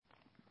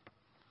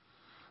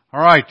All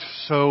right,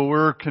 so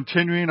we're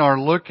continuing our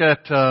look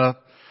at the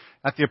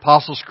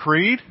Apostles'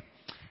 Creed,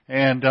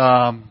 and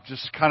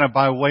just kind of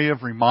by way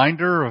of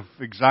reminder of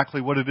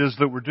exactly what it is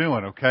that we're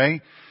doing.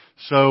 Okay,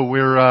 so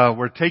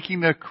we're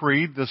taking the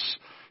creed, this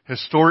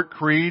historic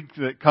creed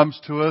that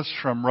comes to us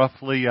from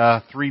roughly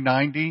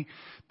 390,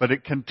 but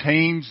it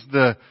contains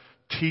the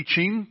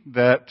teaching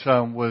that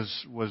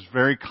was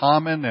very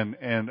common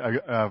and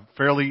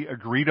fairly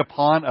agreed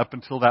upon up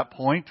until that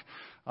point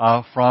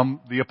from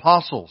the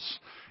apostles.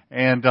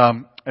 And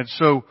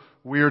so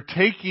we are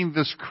taking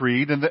this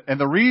creed, and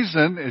the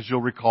reason, as you'll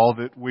recall,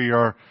 that we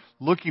are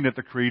looking at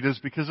the creed is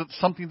because it's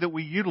something that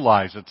we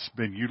utilize. It's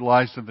been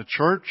utilized in the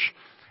church.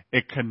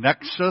 It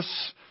connects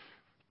us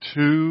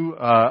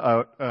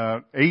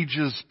to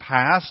ages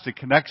past. It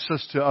connects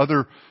us to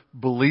other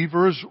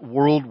believers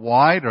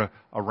worldwide,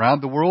 around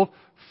the world.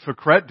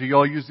 Fikret, do you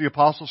all use the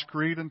Apostles'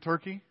 Creed in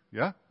Turkey?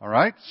 Yeah? All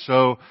right.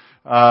 So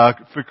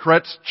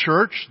Fikret's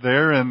church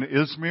there in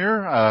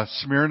Izmir,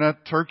 Smyrna,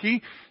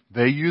 Turkey,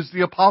 they use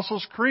the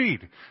Apostles'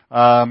 Creed.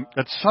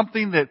 It's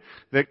something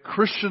that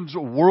Christians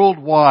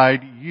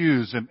worldwide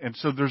use. And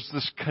so there's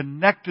this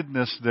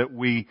connectedness that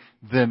we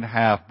then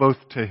have, both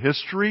to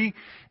history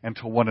and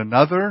to one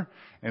another.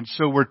 And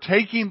so we're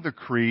taking the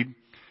Creed,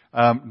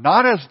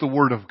 not as the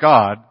Word of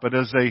God, but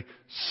as a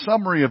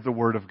summary of the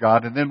Word of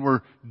God. And then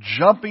we're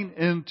jumping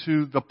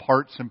into the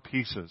parts and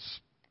pieces.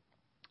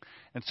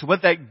 And so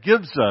what that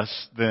gives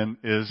us then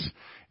is,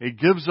 it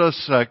gives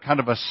us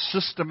kind of a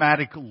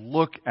systematic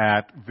look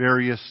at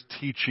various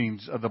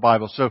teachings of the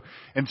Bible. So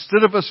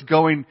instead of us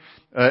going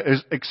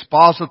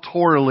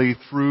expositorily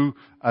through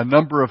a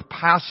number of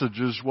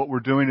passages, what we're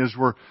doing is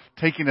we're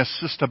taking a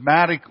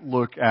systematic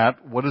look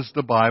at what does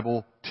the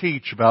Bible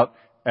teach about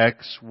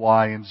X,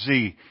 Y, and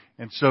Z.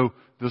 And so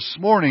this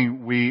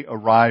morning we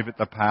arrive at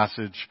the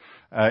passage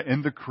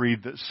in the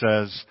Creed that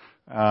says,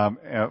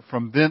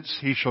 from thence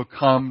he shall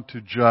come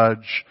to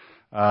judge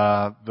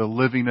the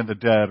living and the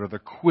dead, or the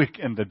quick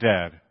and the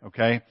dead.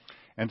 Okay,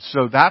 and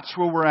so that's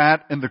where we're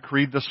at in the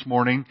Creed this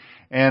morning.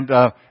 And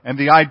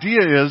the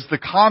idea is, the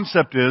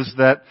concept is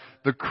that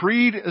the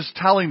Creed is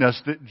telling us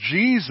that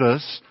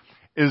Jesus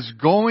is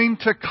going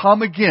to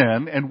come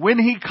again, and when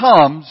He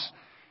comes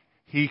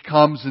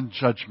in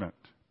judgment.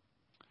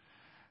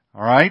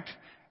 All right,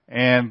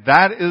 and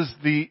that is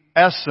the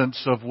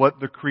essence of what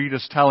the Creed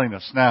is telling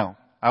us. Now,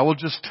 I will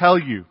just tell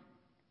you,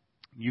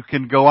 you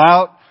can go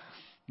out,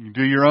 you can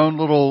do your own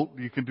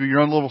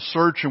little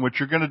search, and what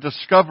you're going to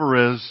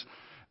discover is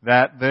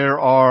that there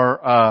are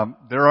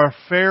a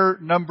fair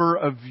number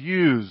of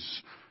views.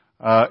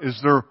 Is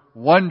there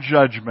one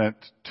judgment,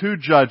 two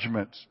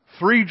judgments,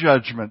 three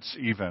judgments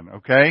even,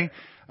 okay?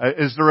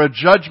 Is there a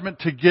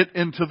judgment to get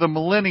into the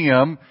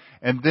millennium,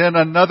 and then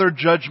another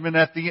judgment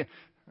at the end?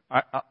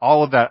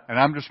 All of that. And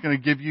I'm just going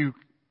to give you,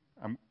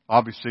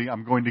 obviously,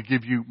 I'm going to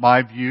give you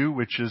my view,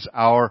 which is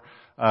our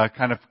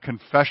kind of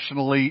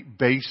confessionally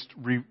based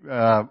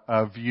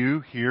view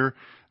here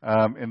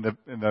in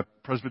the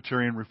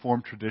Presbyterian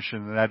Reformed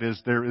tradition, and that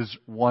is, there is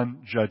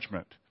one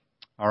judgment.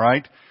 All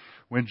right?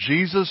 When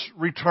Jesus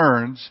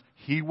returns,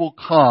 He will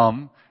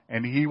come,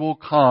 and He will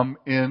come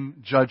in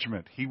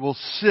judgment. He will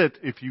sit,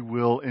 if you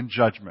will, in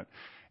judgment.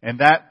 And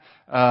that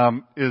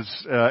is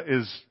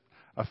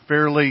a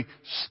fairly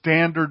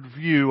standard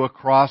view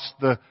across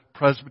the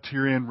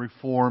Presbyterian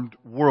Reformed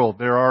world.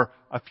 There are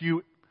a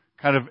few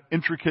kind of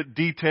intricate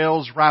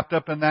details wrapped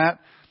up in that,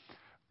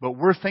 but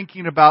we're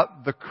thinking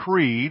about the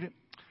Creed,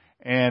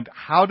 and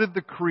how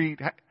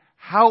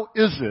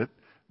is it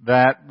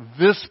that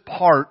this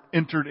part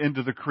entered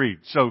into the Creed?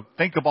 So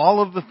think of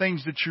all of the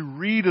things that you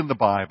read in the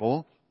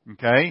Bible,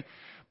 okay?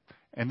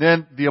 And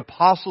then the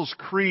Apostles'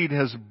 Creed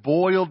has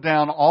boiled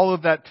down all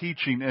of that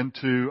teaching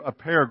into a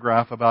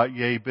paragraph about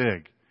yay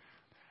big.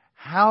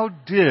 How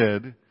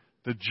did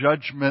the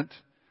judgment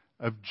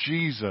of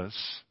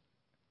Jesus'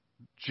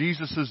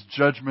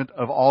 judgment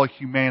of all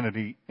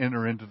humanity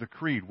enter into the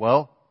Creed?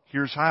 Well,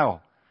 here's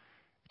how.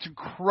 It's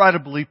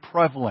incredibly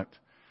prevalent.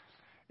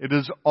 It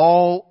is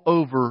all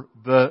over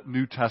the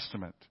New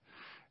Testament.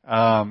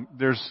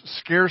 There's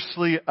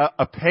scarcely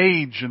a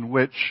page in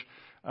which,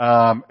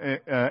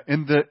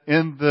 in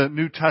the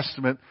New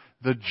Testament,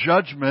 the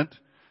judgment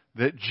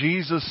that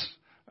Jesus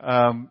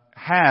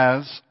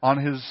has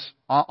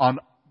on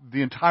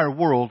the entire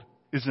world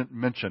isn't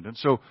mentioned. And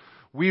so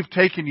we've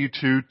taken you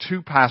to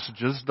two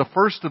passages. The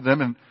first of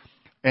them,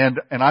 and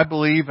I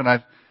believe, and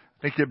I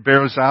think it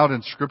bears out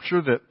in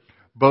Scripture, that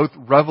both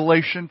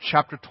Revelation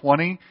chapter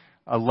 20,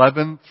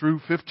 11 through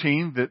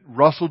 15, that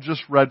Russell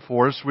just read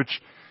for us,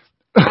 which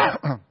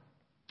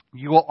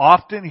you will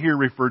often hear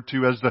referred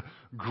to as the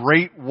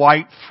Great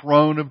White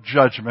Throne of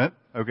Judgment,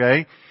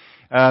 okay,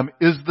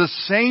 is the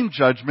same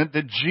judgment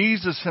that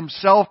Jesus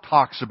Himself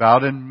talks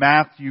about in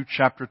Matthew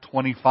chapter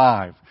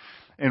 25,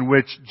 in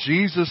which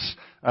Jesus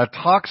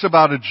talks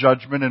about a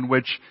judgment in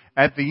which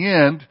at the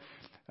end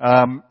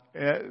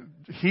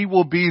He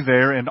will be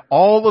there and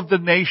all of the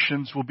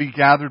nations will be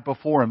gathered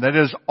before Him. That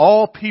is,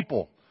 all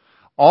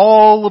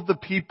of the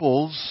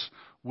peoples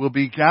will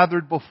be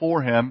gathered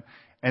before Him,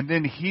 and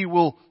then He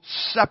will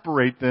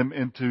separate them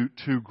into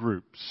two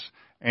groups.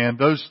 And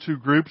those two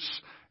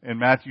groups in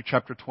Matthew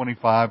chapter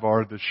 25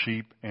 are the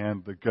sheep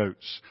and the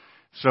goats.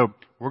 So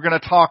we're going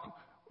to talk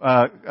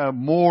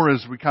more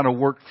as we kind of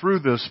work through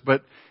this,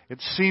 but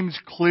it seems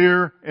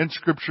clear in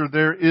Scripture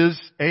there is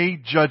a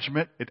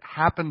judgment. It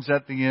happens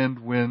at the end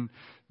when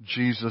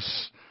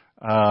Jesus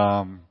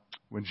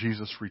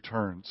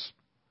returns.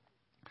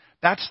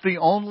 That's the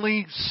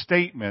only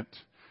statement.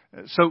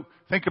 So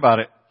think about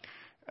it.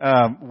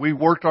 We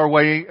worked our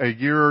way a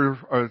year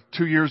or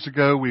 2 years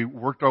ago. We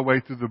worked our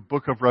way through the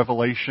book of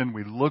Revelation.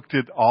 We looked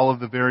at all of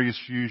the various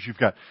views. You've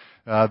got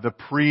the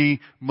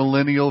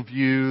pre-millennial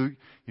view.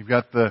 You've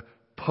got the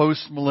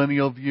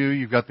post-millennial view.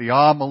 You've got the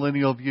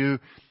amillennial view.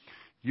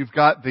 You've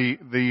got the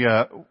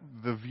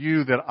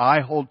view that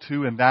I hold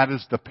to, and that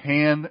is the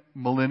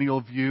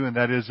pan-millennial view, and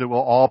that is it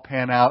will all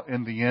pan out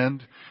in the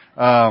end.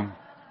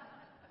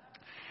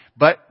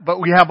 But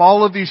we have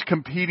all of these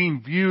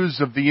competing views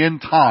of the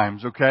end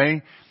times,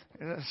 okay?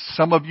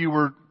 Some of you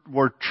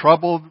were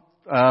troubled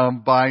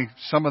by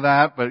some of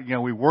that, but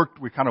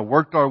we kind of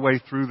worked our way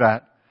through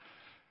that.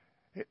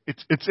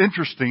 It's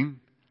interesting.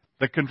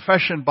 The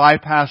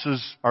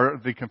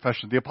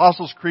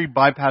Apostles' Creed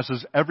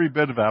bypasses every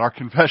bit of that. Our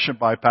confession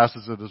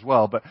bypasses it as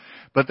well. But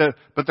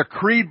the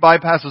Creed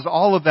bypasses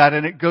all of that,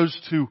 and it goes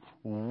to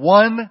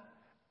one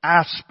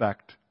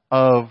aspect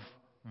of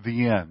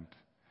the end.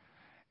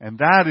 And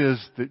that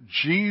is that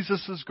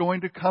Jesus is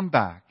going to come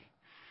back.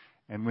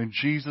 And when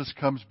Jesus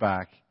comes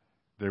back,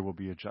 there will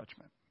be a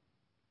judgment.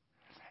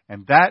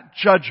 And that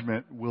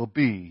judgment will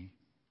be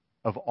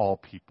of all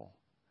people.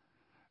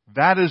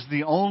 That is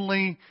the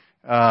only,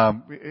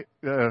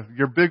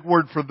 your big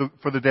word for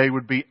the day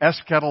would be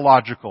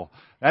eschatological.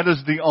 That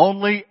is the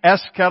only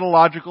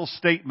eschatological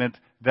statement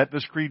that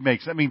this creed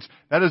makes. That means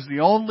that is the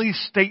only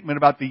statement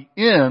about the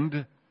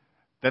end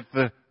that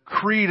the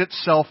creed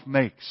itself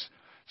makes.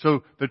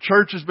 So the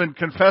church has been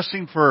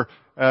confessing for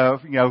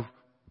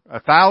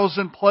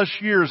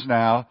 1,000+ years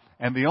now,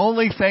 and the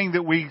only thing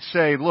that we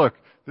say, look,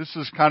 this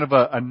is kind of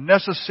a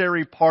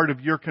necessary part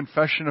of your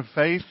confession of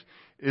faith,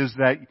 is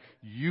that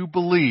you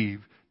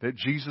believe that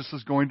Jesus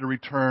is going to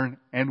return,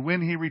 and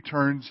when He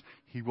returns,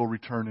 He will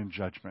return in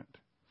judgment.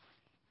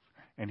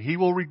 And He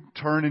will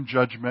return in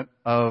judgment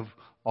of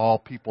all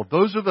people.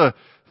 Those are the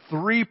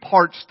three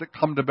parts that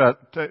come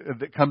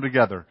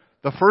together.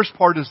 The first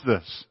part is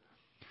this.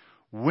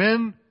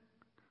 When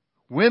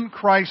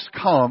Christ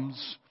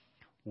comes,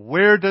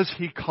 where does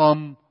He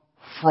come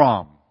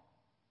from?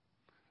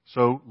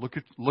 So look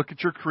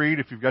at your creed.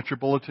 If you've got your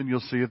bulletin,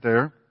 you'll see it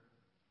there.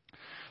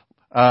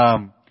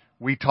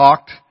 We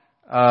talked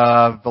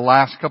the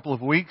last couple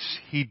of weeks.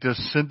 He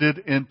descended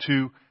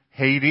into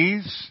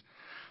Hades.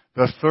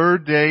 The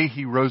third day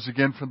He rose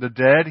again from the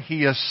dead.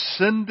 He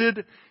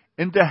ascended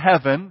into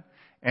heaven,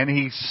 and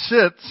He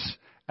sits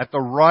at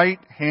the right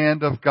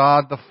hand of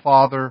God the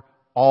Father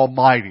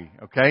Almighty.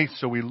 Okay,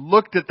 so we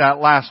looked at that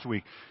last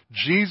week.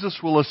 Jesus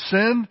will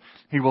ascend.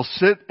 He will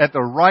sit at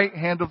the right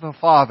hand of the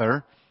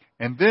Father.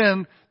 And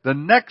then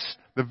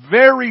the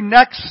very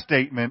next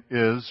statement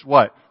is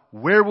what?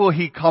 Where will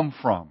He come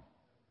from?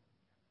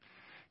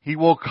 He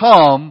will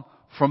come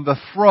from the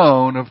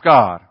throne of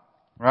God.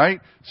 Right?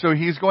 So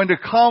He's going to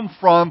come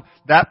from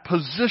that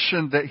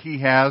position that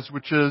He has,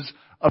 which is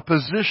a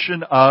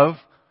position of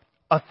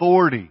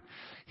authority.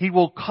 He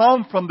will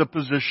come from the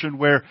position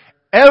where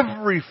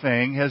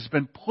everything has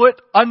been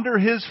put under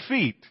His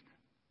feet.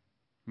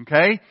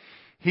 Okay?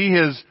 He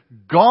has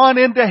gone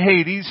into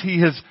Hades. He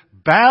has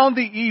bound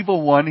the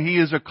evil one. He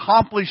has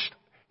accomplished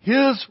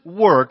His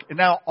work. And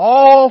now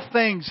all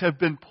things have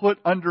been put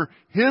under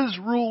His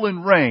rule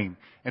and reign.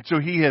 And so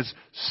He has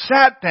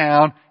sat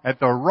down at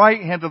the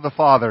right hand of the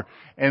Father.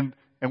 And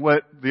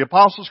what the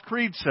Apostles'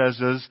 Creed says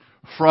is,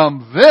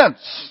 from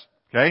thence,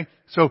 okay?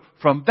 So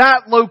from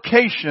that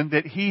location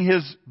that He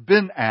has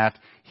been at,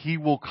 He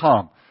will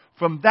come.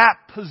 From that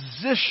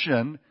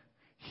position,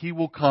 He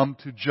will come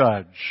to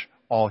judge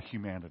all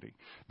humanity.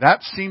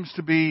 That seems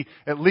to be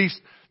at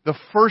least the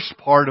first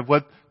part of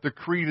what the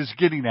creed is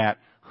getting at.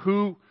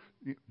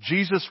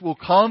 Jesus will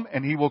come,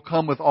 and He will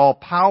come with all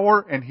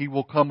power, and He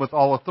will come with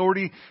all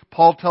authority.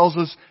 Paul tells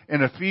us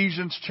in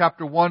Ephesians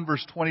chapter 1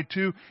 verse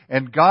 22,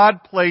 and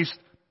God placed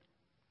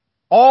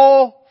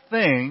all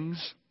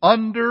things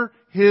under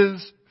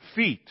His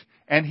feet,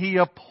 and He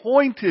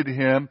appointed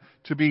Him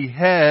to be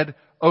head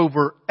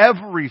over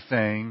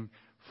everything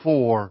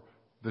for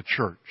the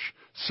church.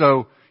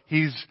 So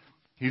He's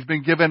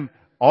been given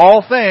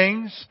all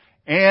things,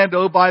 and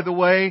oh, by the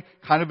way,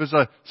 kind of as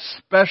a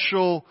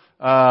special,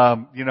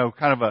 kind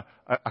of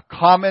a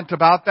comment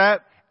about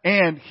that,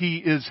 and He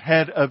is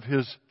head of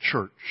His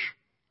church.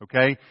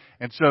 Okay?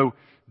 And so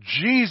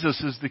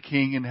Jesus is the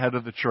king and head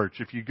of the church.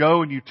 If you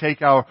go and you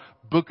take our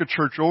book of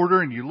church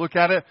order and you look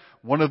at it,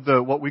 one of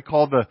the, what we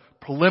call the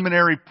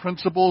preliminary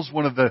principles,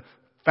 one of the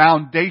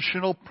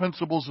foundational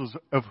principles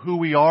of who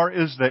we are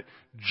is that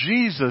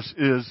Jesus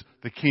is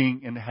the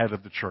king and head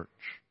of the church.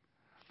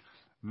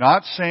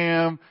 Not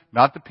Sam,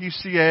 not the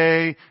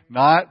PCA,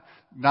 not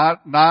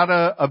not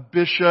a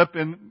bishop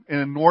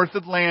in North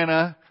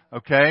Atlanta,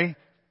 okay?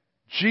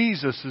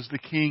 Jesus is the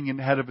king and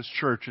head of his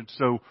church. And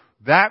so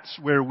that's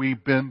where we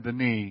bend the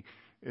knee,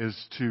 is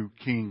to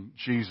King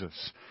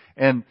Jesus.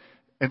 And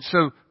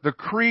so the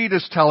creed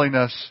is telling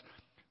us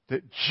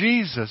that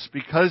Jesus,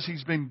 because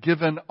he's been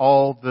given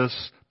all this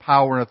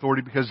power and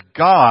authority, because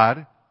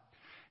God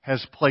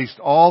has placed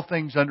all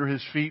things under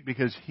his feet,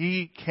 because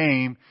he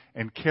came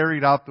and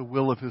carried out the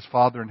will of his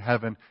Father in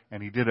heaven,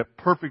 and he did it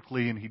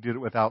perfectly and he did it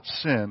without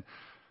sin,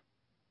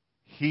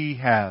 he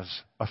has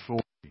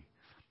authority.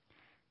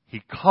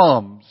 He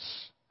comes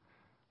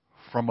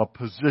from a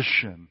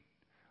position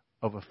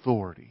of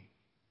authority.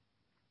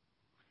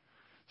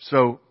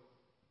 So,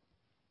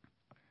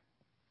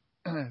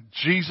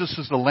 Jesus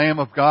is the Lamb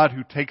of God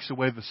who takes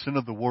away the sin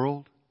of the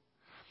world.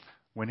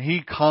 When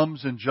he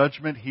comes in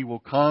judgment, he will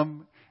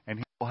come and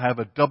he will have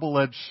a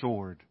double-edged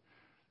sword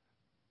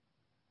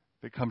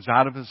that comes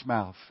out of his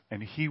mouth,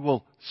 and he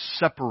will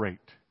separate,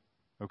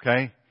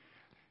 okay?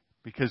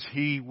 Because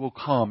he will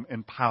come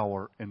in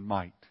power and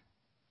might.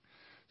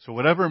 So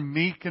whatever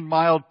meek and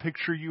mild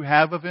picture you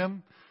have of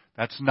him,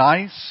 that's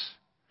nice.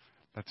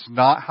 That's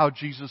not how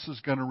Jesus is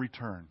going to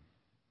return.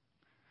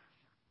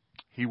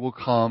 He will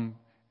come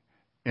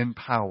in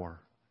power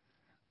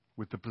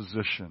with the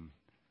position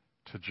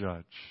to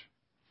judge.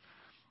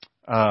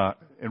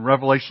 In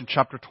Revelation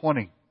chapter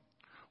 20,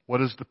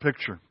 what is the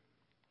picture?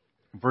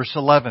 Verse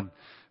 11,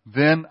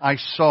 then I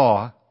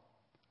saw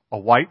a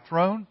white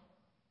throne?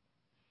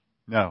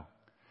 No.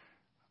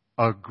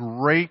 A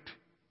great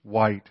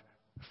white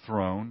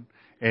throne,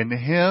 and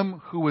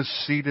him who was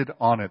seated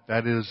on it,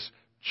 that is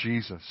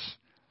Jesus.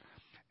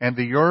 And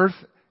the earth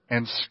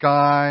and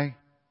sky,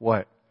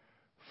 what?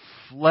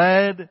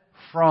 Fled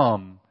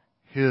from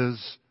his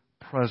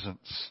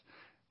presence.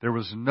 There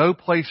was no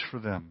place for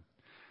them.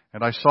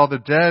 And I saw the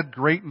dead,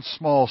 great and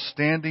small,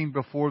 standing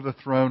before the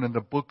throne, and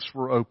the books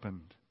were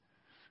opened.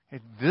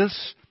 And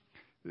this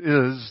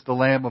is the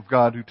Lamb of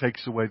God who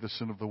takes away the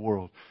sin of the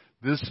world.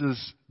 This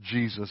is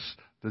Jesus,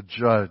 the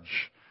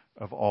judge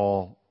of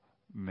all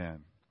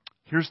men.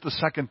 Here's the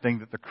second thing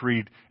that the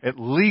creed at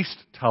least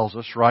tells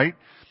us, right?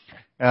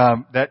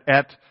 That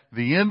at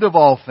the end of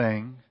all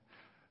things,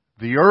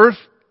 the earth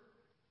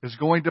is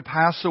going to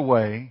pass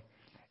away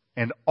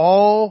and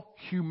all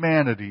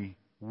humanity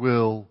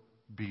will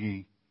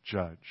be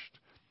judged.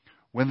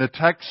 When the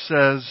text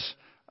says,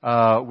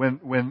 when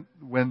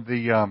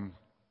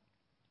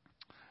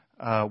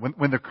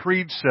the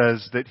creed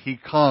says that he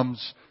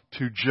comes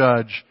to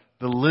judge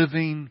the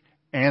living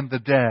and the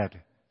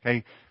dead,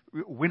 okay,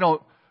 we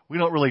don't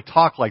really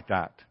talk like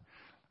that.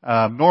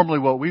 Normally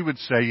what we would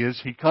say is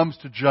he comes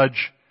to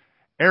judge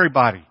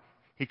everybody.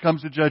 He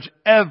comes to judge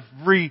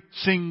every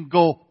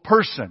single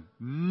person.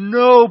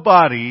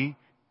 Nobody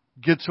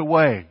gets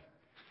away.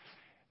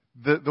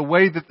 The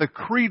way that the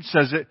creed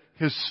says it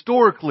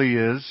historically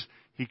is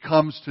he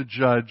comes to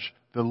judge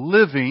the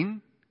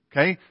living.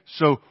 Okay?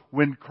 So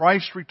when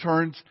Christ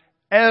returns,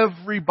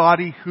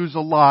 everybody who's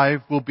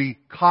alive will be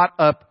caught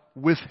up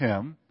with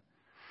him.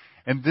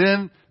 And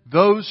then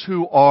those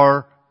who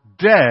are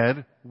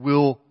dead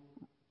will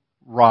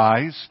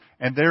rise,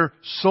 and their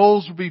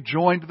souls will be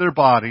joined to their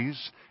bodies,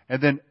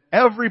 and then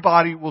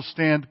everybody will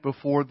stand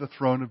before the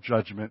throne of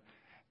judgment,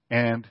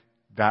 and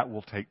that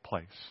will take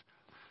place.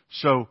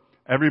 So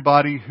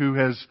everybody who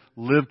has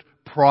lived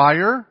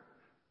prior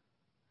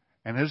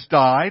and has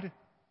died,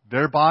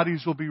 their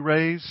bodies will be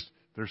raised,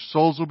 their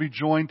souls will be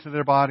joined to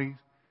their bodies.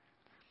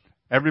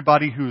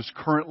 Everybody who is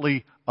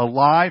currently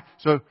alive.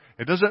 So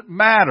it doesn't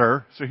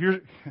matter.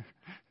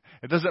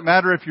 It doesn't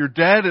matter if you're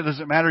dead. It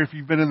doesn't matter if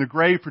you've been in the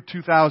grave for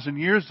 2,000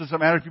 years. It doesn't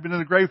matter if you've been in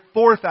the grave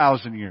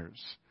 4,000 years.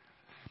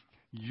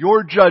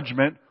 Your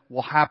judgment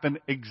will happen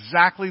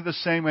exactly the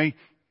same way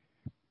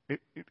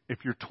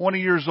if you're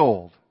 20 years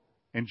old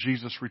and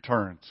Jesus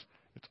returns.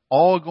 It's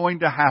all going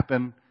to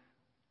happen,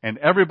 and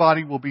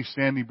everybody will be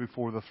standing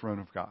before the throne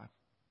of God.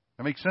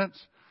 That makes sense?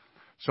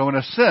 So in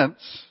a sense,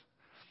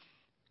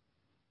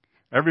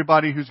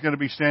 everybody who's going to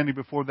be standing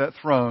before that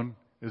throne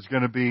is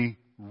going to be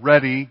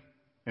ready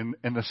in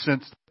the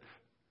sense that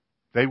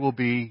they will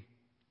be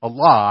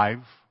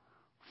alive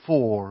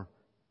for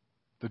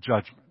the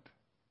judgment.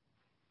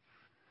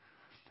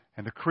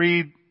 And the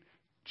creed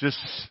just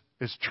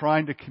is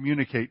trying to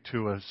communicate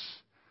to us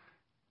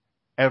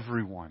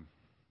everyone.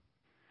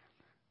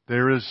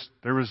 There is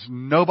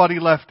nobody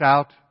left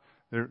out.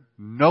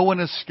 No one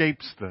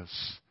escapes this.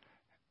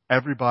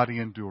 Everybody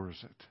endures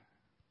it.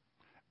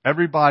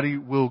 Everybody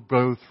will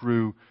go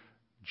through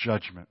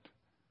judgment.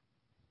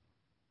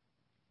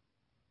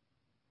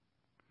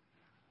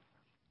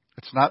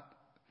 It's not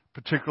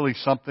particularly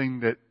something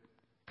that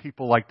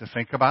people like to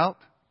think about.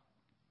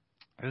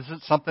 It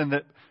isn't something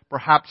that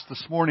perhaps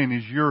this morning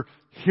as you're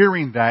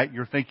hearing that,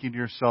 you're thinking to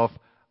yourself,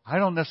 I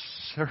don't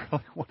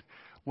necessarily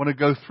want to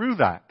go through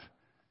that.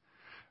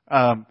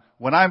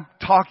 When I'm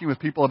talking with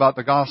people about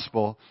the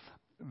gospel,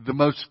 the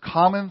most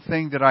common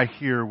thing that I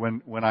hear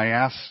when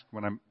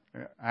I'm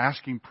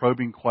asking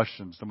probing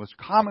questions, the most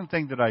common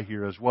thing that I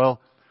hear is, well,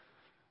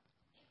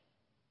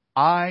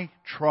 I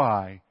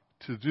try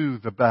to do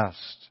the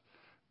best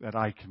that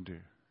I can do.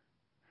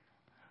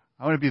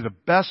 I want to be the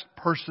best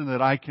person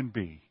that I can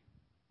be.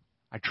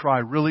 I try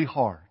really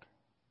hard.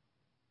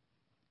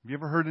 Have you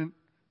ever heard it?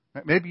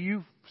 Maybe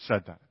you've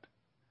said that.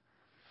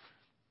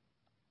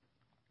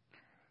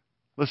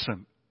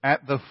 Listen,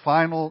 at the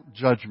final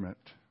judgment,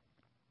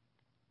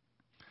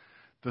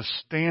 the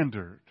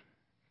standard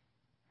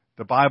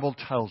the Bible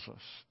tells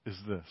us is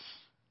this: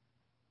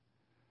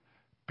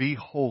 be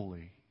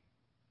holy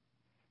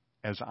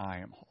as I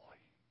am holy.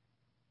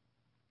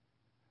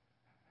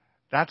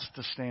 That's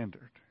the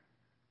standard.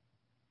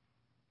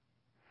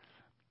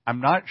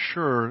 I'm not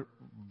sure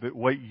that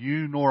what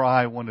you nor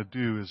I want to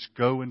do is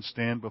go and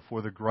stand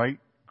before the great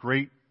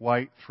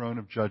white throne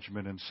of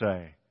judgment and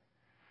say,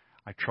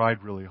 I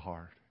tried really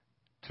hard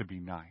to be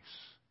nice.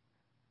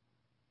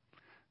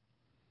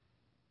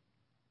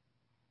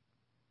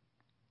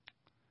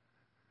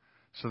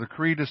 So the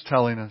creed is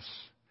telling us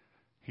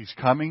He's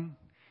coming.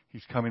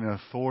 He's coming in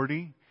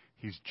authority.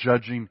 He's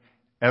judging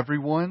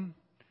everyone,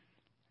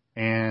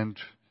 and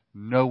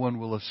no one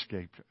will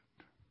escape it.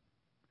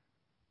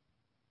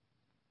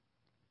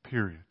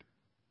 Period.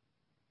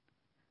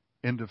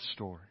 End of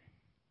story.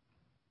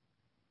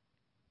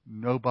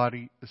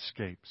 Nobody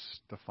escapes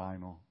the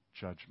final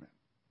judgment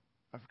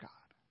of God.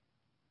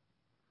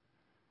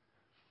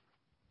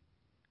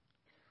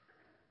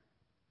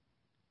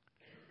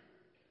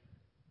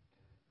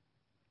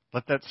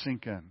 Let that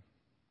sink in.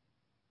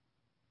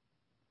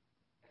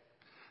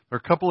 There are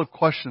a couple of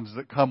questions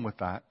that come with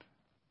that.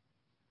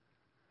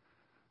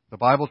 The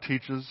Bible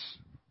teaches,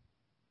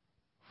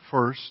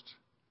 first,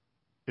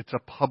 it's a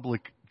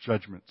public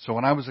judgment. So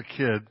when I was a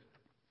kid,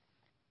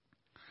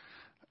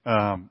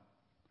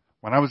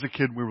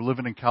 we were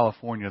living in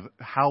California.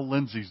 Hal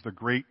Lindsey's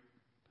the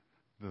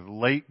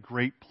late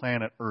great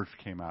Planet Earth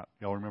came out.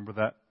 Y'all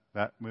remember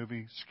that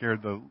movie?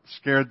 Scared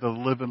the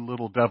living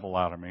little devil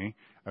out of me.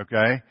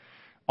 Okay,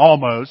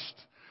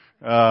 almost,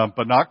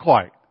 but not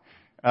quite.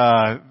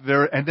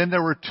 Then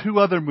there were two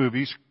other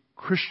movies,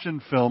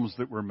 Christian films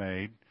that were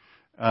made.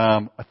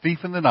 A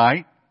Thief in the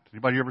Night. Did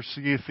anybody ever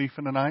see A Thief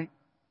in the Night?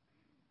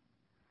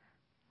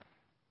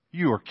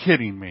 You are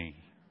kidding me.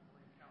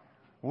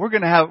 We're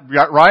going to have,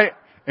 right,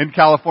 in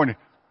California.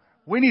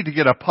 We need to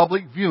get a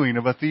public viewing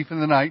of A Thief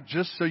in the Night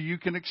just so you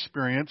can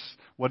experience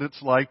what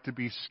it's like to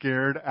be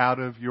scared out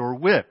of your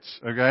wits,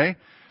 okay?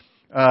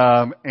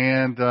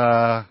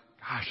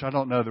 Gosh, I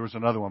don't know, there was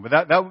another one.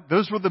 But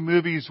those were the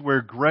movies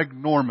where Greg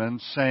Norman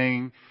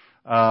sang,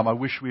 I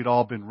Wish We'd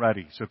All Been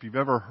Ready. So if you've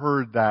ever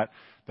heard that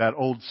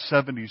old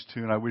 70s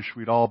tune, I Wish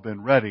We'd All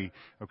Been Ready,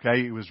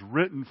 okay, it was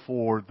written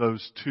for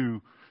those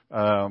two,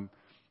 I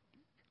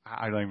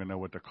don't even know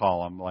what to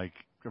call them, like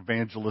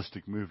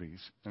evangelistic movies,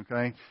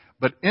 okay?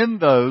 But in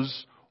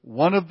those,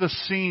 one of the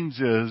scenes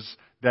is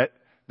that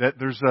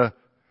there's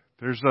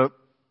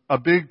a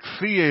big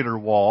theater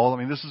wall. I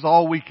mean, this is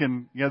all we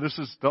can, this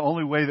is the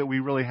only way that we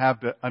really have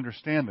to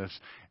understand this.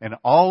 And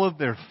all of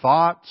their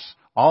thoughts,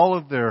 all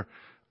of their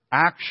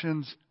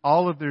actions,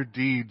 all of their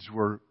deeds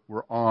were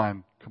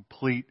on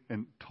complete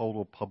and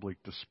total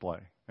public display.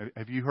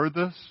 Have you heard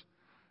this?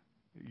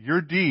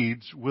 Your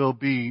deeds will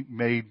be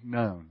made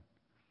known.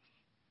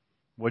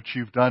 What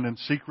you've done in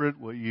secret,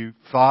 what you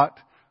thought,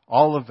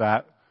 all of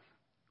that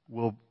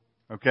will,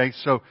 okay?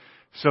 So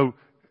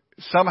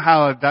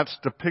somehow that's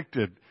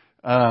depicted.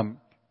 The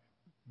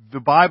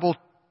Bible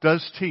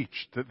does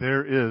teach that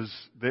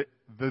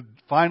the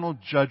final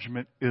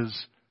judgment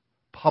is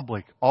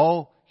public.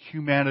 All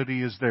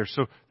humanity is there.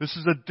 So this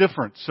is a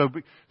difference. So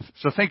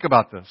think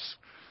about this.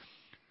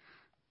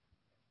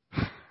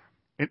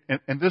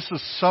 And this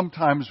is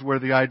sometimes where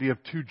the idea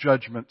of two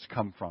judgments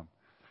come from.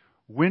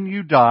 When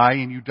you die,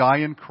 and you die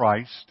in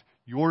Christ,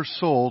 your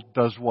soul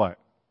does what?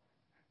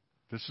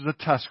 This is a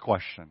test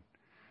question,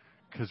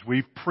 because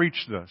we've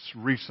preached this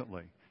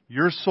recently.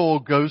 Your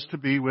soul goes to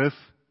be with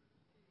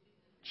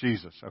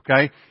Jesus,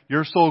 okay?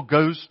 Your soul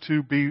goes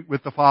to be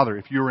with the Father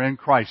if you are in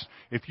Christ.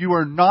 If you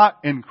are not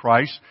in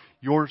Christ,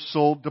 your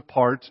soul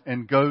departs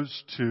and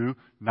goes to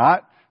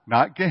not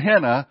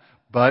Gehenna,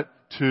 but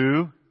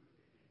to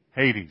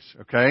Hades,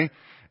 okay?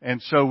 And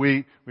so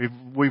we've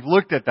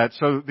looked at that.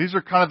 So these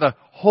are kind of the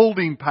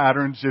holding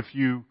patterns, if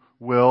you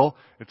will.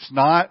 It's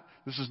not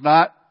the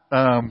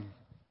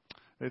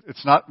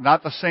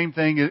same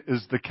thing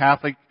as the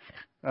Catholic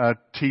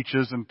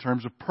teaches in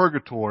terms of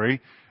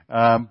purgatory,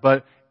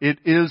 but it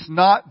is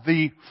not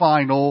the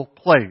final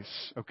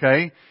place,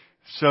 okay?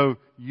 So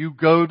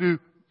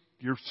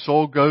your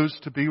soul goes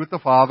to be with the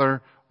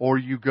Father, or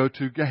you go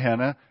to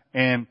Gehenna,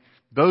 and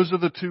those are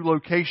the two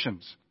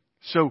locations.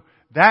 So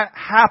that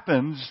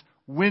happens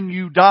when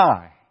you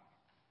die.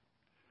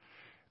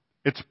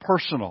 It's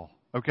personal,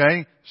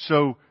 okay?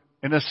 So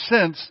in a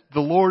sense, the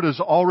Lord has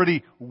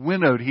already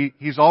winnowed.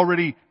 He's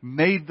already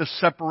made the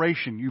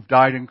separation. You've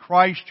died in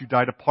Christ. You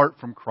died apart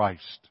from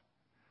Christ.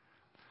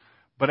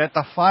 But at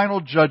the final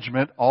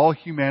judgment, all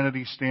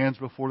humanity stands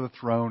before the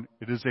throne.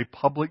 It is a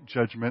public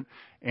judgment,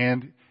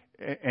 and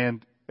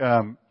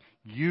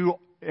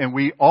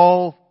we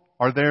all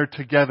are there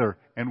together,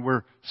 and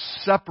we're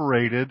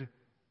separated,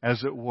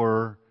 as it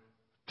were,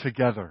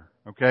 together.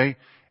 Okay?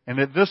 And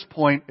at this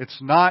point, it's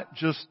not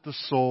just the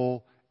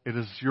soul, it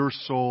is your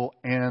soul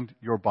and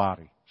your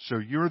body. So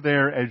you're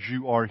there as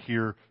you are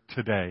here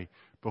today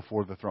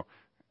before the throne.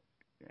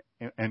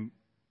 And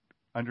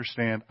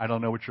understand, I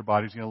don't know what your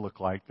body's going to look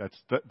like.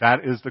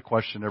 That is the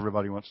question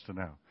everybody wants to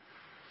know.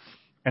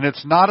 And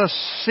it's not a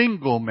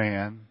single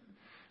man,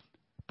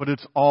 but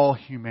it's all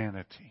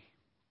humanity.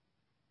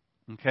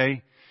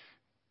 Okay?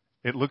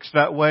 It looks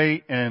that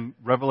way in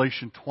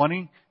Revelation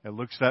 20. It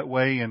looks that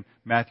way in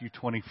Matthew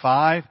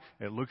 25.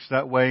 It looks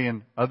that way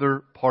in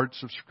other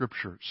parts of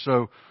Scripture.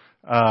 So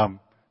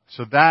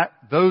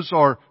those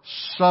are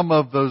some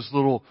of those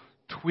little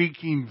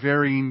tweaking,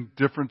 varying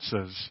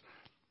differences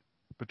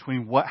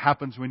between what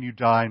happens when you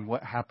die and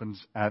what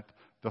happens at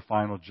the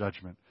final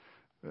judgment.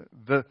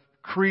 The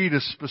creed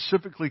is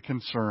specifically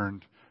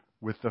concerned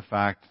with the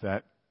fact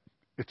that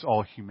it's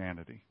all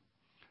humanity,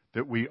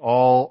 that we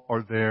all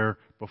are there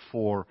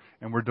before,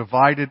 and we're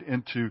divided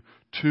into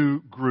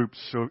two groups.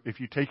 So if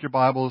you take your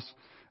Bibles,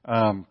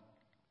 and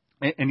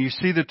you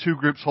see the two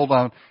groups, hold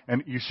on,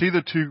 and you see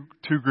the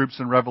two groups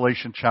in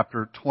Revelation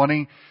chapter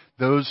 20,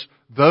 those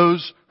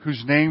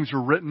whose names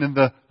are written in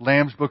the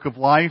Lamb's Book of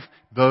Life,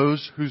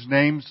 those whose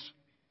names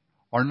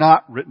are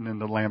not written in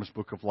the Lamb's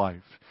Book of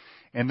Life.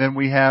 And then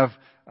we have,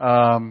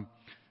 in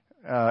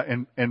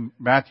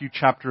Matthew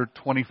chapter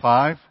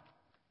 25,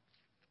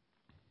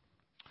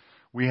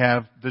 we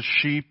have the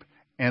sheep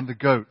and the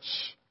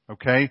goats.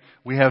 Okay?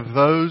 We have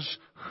those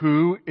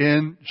who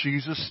in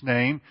Jesus'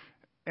 name.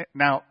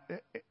 Now,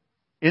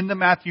 in the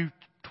Matthew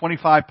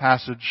 25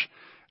 passage,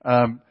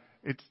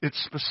 it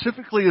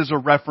specifically is a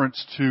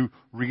reference to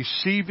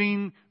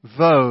receiving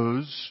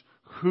those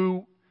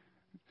who,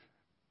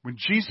 when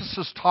Jesus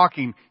is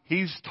talking,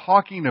 He's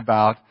talking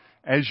about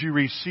as you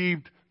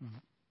received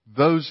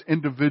those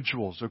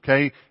individuals,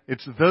 okay?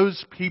 It's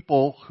those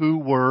people who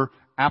were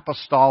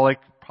apostolic,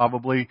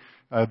 probably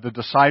the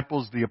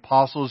disciples, the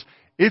apostles.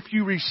 If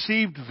you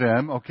received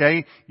them,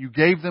 okay, you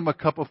gave them a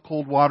cup of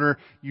cold water,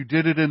 you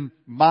did it in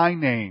my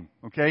name,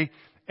 okay?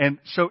 And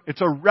so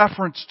it's a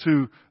reference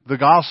to the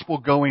gospel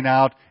going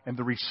out, and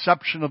the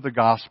reception of the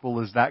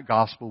gospel as that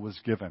gospel was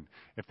given.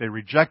 If they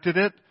rejected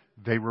it,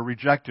 they were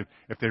rejected.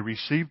 If they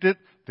received it,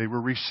 they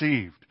were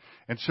received.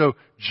 And so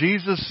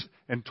Jesus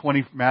in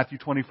Matthew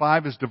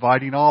 25 is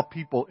dividing all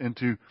people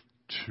into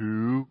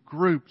two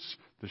groups,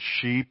 the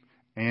sheep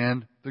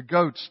and the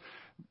goats.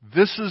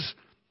 This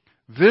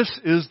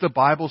is the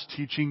Bible's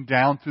teaching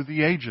down through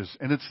the ages,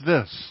 and it's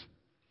this.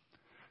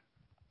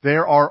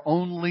 There are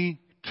only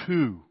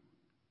two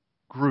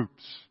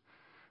groups.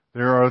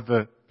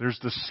 There's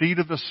the seed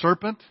of the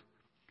serpent,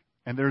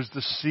 and there's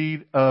the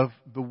seed of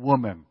the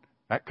woman.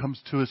 That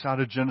comes to us out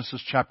of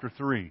Genesis chapter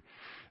 3.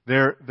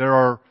 There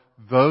are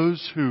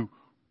those who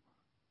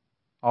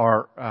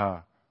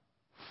are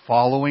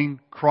following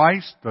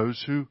Christ,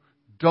 those who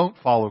don't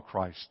follow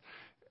Christ.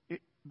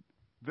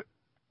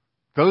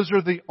 Those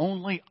are the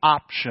only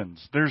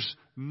options. There's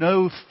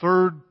no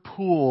third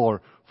pool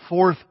or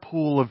fourth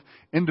pool of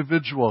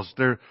individuals.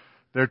 They're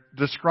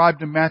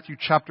described in Matthew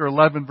chapter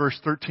 11, verse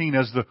 13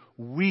 as the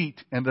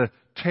wheat and the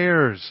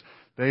tares.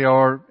 They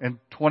are in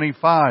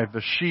 25,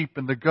 the sheep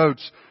and the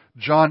goats.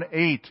 John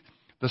 8,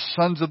 the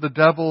sons of the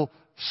devil,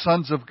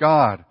 sons of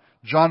God.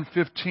 John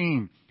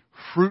 15,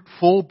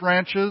 fruitful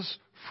branches,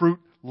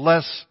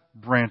 fruitless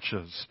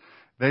branches.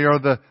 They are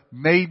the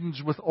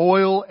maidens with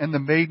oil and the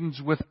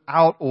maidens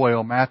without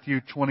oil.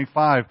 Matthew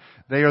 25.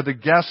 They are the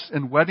guests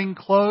in wedding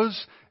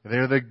clothes. They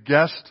are the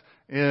guests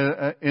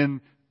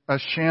in a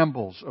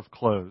shambles of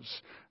clothes.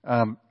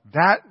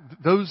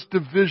 Those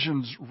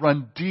divisions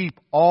run deep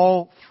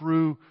all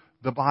through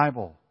the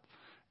Bible.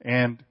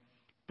 And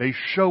they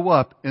show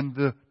up in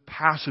the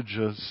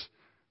passages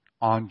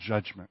on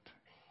judgment.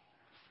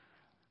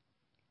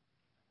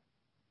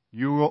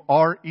 You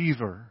are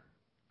either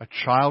a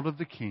child of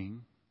the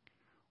King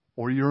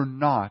or you're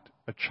not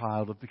a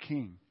child of the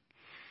King.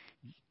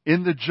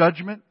 In the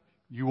judgment,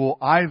 you will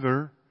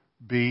either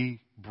be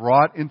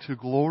brought into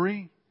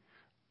glory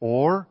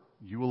or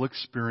you will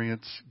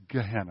experience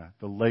Gehenna,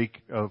 the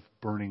lake of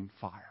burning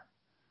fire.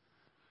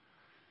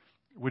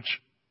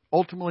 Which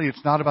ultimately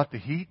it's not about the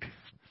heat,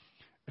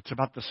 it's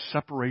about the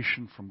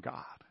separation from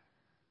God.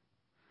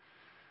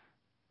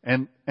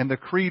 And the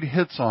creed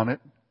hits on it,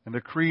 and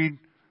the creed,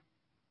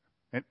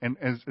 and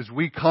as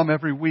we come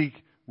every week,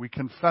 we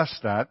confess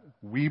that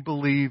we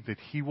believe that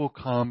He will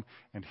come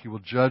and He will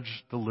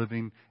judge the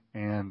living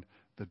and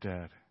the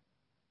dead.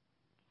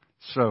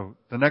 So,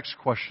 the next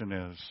question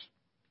is,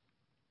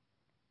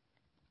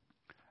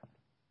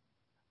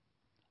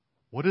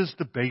 what is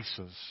the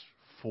basis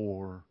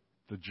for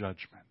the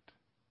judgment?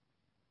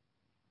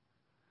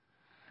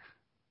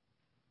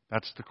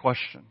 That's the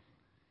question.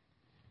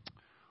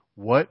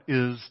 What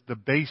is the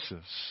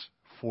basis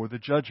for the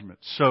judgment?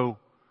 So,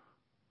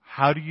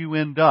 how do you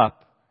end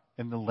up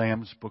in the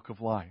Lamb's Book of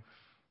Life?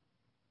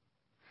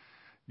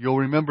 You'll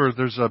remember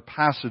there's a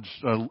passage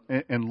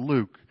in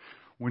Luke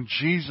when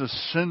Jesus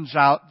sends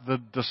out the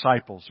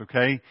disciples,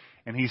 okay?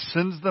 And He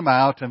sends them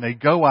out and they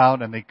go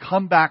out and they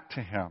come back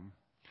to Him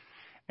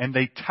and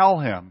they tell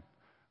Him,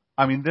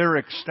 I mean, they're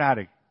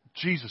ecstatic.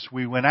 Jesus,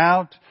 we went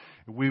out,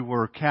 we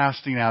were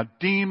casting out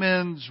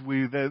demons,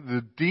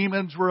 the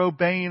demons were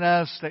obeying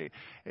us,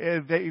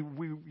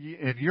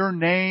 in your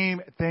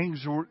name,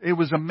 it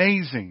was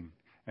amazing.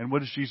 And what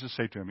does Jesus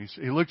say to him?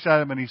 He looks at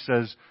him and He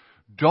says,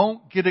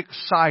 don't get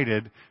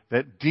excited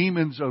that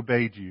demons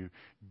obeyed you.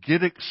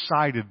 Get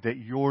excited that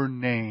your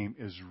name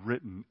is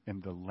written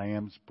in the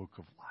Lamb's Book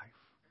of Life.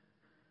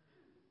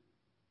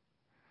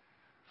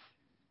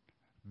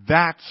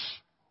 That's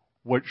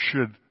what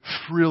should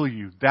thrill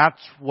you. That's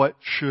what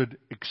should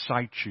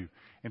excite you.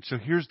 And so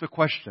here's the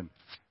question.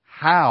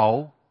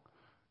 How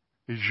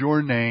is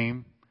your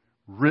name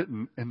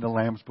written in the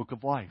Lamb's Book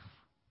of Life?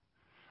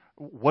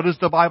 What does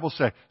the Bible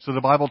say? So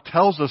the Bible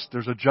tells us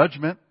there's a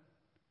judgment.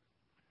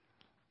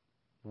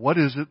 What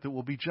is it that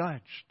will be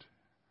judged?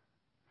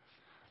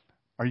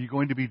 Are you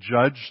going to be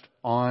judged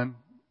on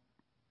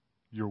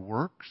your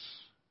works?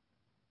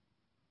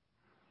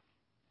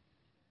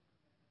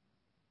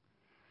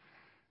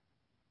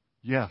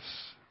 Yes.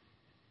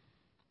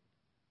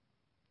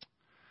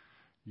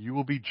 You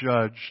will be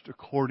judged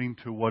according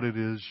to what it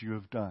is you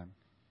have done.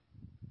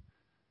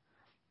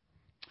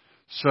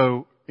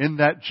 So, in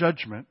that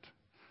judgment,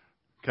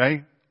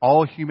 okay,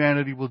 all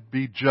humanity will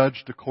be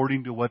judged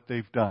according to what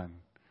they've done.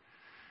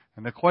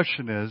 And the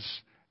question is,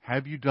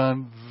 have you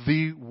done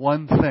the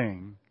one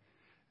thing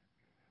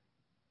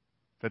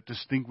that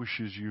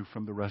distinguishes you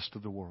from the rest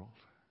of the world?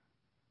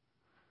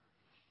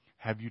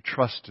 Have you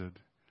trusted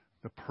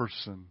the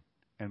person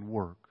and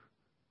work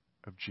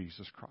of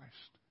Jesus Christ?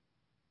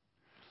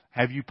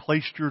 Have you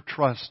placed your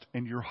trust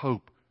and your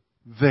hope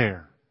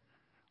there,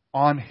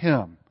 on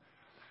Him?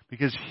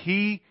 Because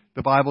He,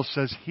 the Bible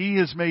says, He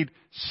has made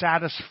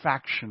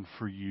satisfaction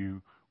for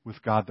you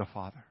with God the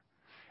Father.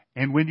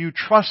 And when you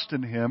trust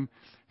in Him,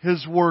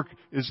 His work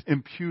is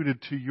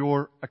imputed to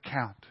your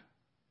account.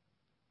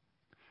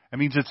 It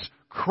means it's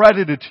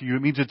credited to you.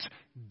 It means it's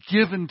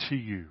given to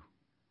you.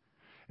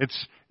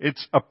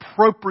 It's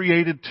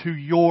appropriated to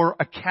your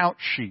account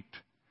sheet.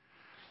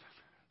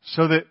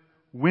 So that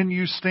when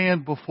you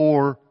stand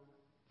before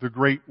the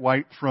great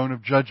white throne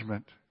of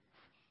judgment,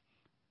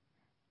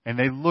 and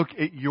they look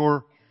at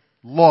your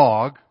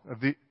log,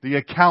 the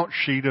account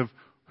sheet of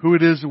who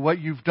it is and what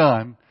you've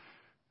done,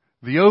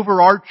 the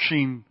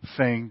overarching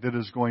thing that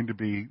is going to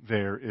be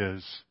there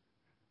is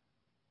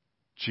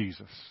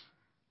Jesus.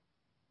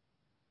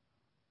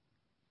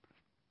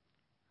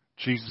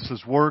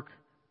 Jesus' work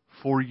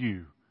for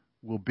you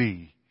will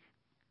be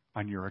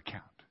on your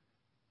account.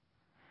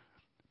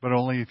 But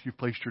only if you've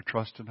placed your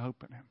trust and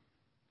hope in Him.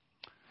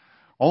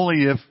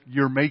 Only if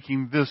you're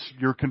making this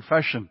your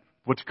confession.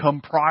 What's come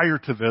prior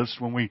to this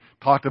when we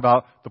talked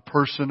about the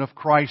person of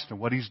Christ and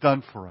what He's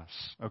done for us.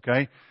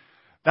 Okay?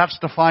 That's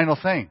the final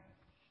thing.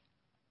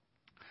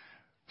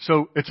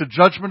 So it's a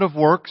judgment of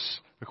works.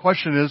 The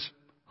question is,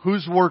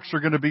 whose works are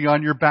going to be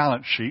on your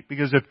balance sheet?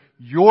 Because if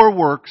your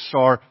works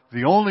are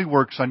the only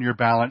works on your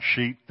balance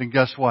sheet, then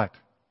guess what?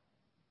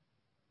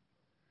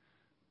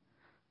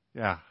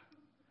 Yeah.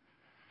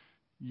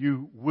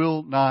 You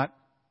will not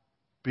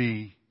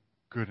be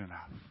good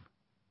enough.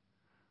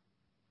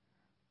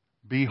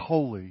 Be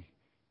holy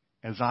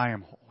as I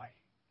am holy.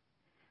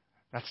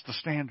 That's the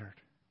standard.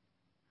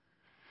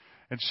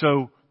 And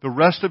so the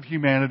rest of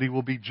humanity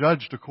will be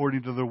judged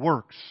according to their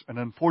works. And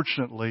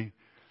unfortunately,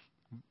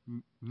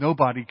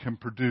 nobody can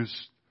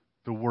produce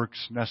the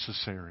works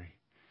necessary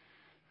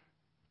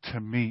to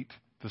meet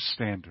the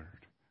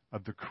standard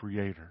of the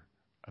Creator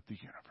of the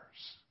universe.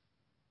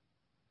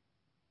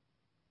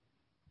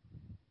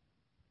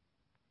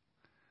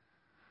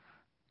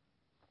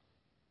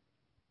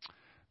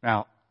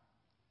 Now,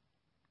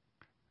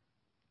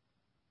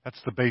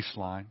 that's the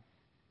baseline.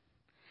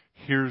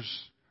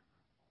 Here's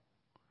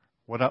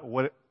what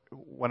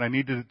I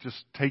need to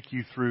just take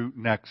you through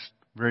next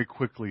very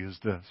quickly is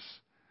this.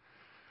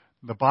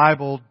 The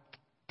Bible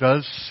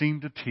does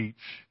seem to teach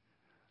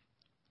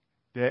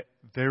that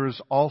there is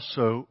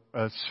also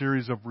a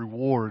series of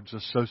rewards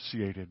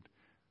associated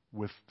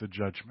with the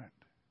judgment.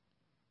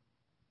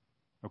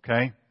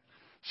 Okay?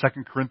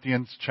 2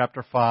 Corinthians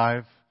chapter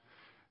 5,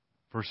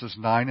 verses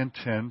 9 and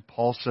 10,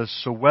 Paul says,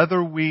 "So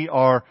whether we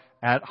are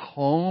at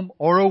home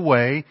or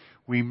away,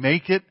 we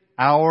make it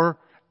our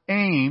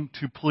aim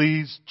to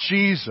please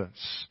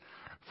Jesus.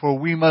 For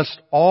we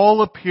must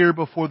all appear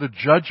before the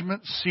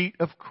judgment seat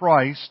of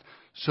Christ,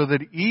 so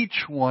that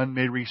each one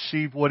may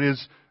receive what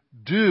is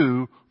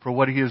due for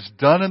what he has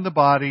done in the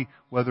body,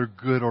 whether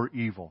good or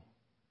evil."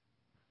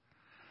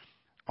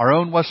 Our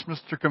own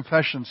Westminster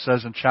Confession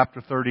says in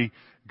chapter 30,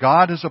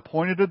 "God has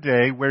appointed a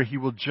day where He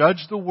will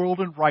judge the world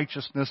in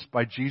righteousness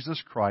by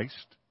Jesus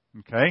Christ,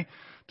 okay,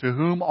 to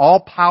whom all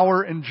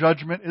power and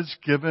judgment is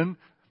given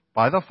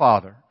by the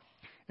Father.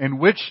 in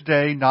which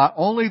day not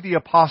only the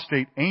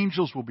apostate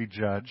angels will be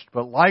judged,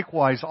 but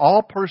likewise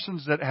all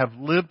persons that have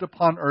lived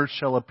upon earth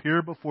shall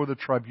appear before the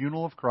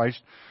tribunal of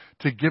Christ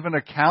to give an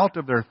account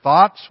of their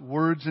thoughts,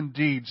 words, and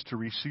deeds, to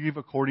receive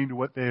according to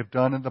what they have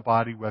done in the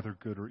body, whether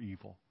good or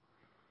evil.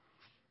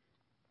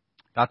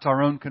 That's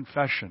our own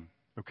confession,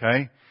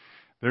 okay?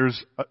 There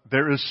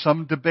is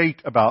some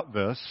debate about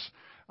this.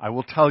 I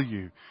will tell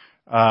you.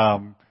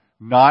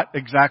 Not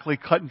exactly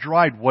cut and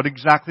dried. What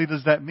exactly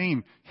does that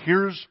mean?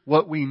 Here's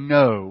what we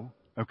know,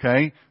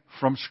 okay,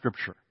 from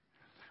Scripture.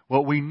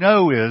 What we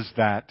know is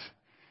that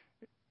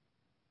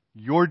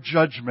your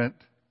judgment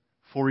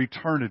for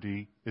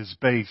eternity is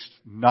based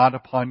not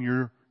upon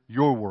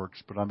your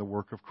works, but on the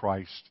work of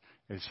Christ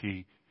as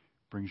He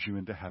brings you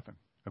into heaven.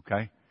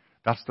 Okay?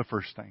 That's the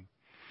first thing.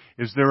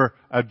 Is there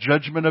a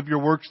judgment of your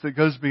works that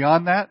goes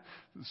beyond that?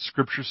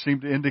 Scriptures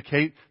seem to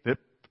indicate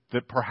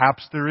that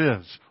perhaps there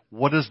is.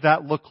 What does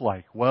that look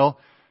like? Well,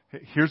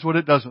 here's what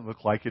it doesn't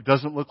look like. It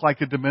doesn't look like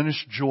a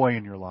diminished joy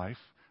in your life.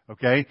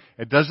 Okay?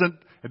 It doesn't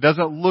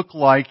look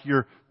like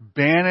you're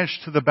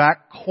banished to the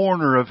back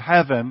corner of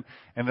heaven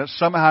and that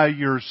somehow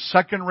you're a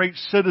second-rate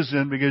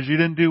citizen because you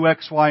didn't do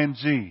X, Y, and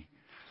Z.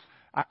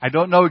 I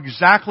don't know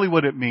exactly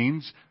what it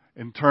means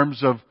in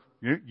terms of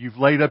you've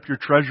laid up your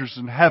treasures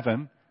in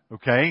heaven.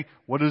 Okay?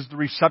 What is the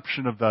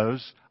reception of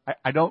those?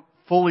 I don't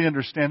fully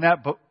understand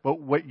that, but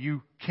what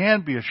you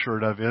can be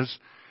assured of is,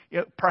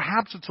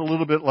 perhaps it's a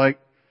little bit like,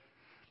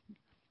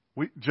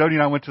 Jody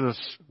and I went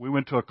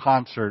to a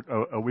concert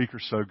a week or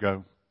so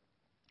ago,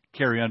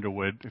 Carrie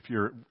Underwood, if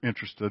you're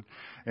interested,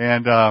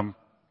 and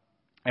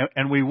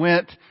we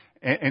went,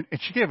 and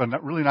she gave a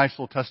really nice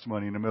little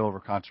testimony in the middle of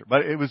her concert,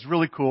 but it was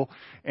really cool,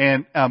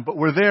 but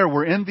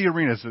we're in the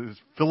arena, it's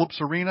Phillips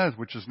Arena,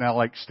 which is now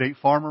like State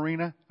Farm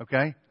Arena,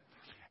 okay,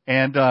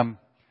 and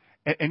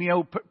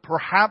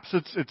perhaps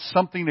it's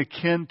something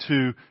akin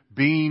to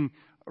being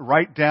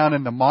right down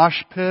in the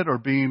mosh pit or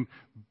being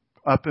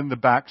up in the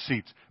back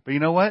seats. But you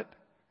know what?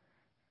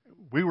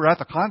 We were at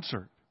the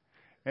concert.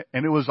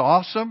 And it was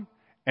awesome.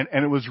 And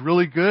it was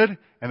really good.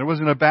 And there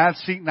wasn't a bad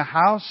seat in the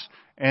house.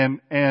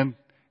 And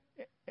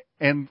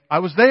I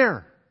was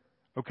there.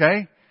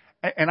 Okay?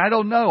 And I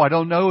don't know. I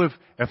don't know if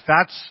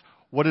that's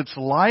what it's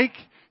like.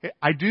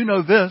 I do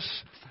know this.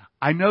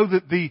 I know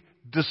that the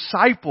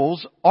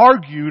disciples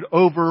argued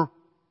over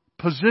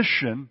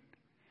position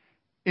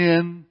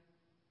in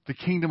the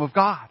kingdom of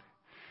God.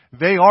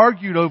 They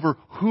argued over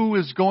who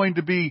is going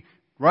to be,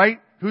 right?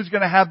 Who's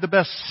going to have the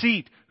best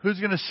seat?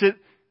 Who's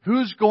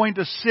going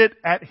to sit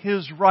at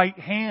His right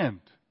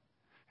hand?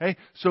 Okay?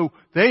 So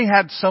they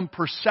had some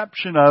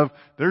perception of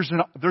there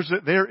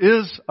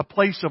is a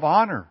place of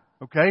honor.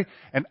 Okay?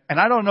 And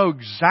I don't know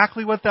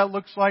exactly what that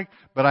looks like,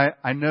 but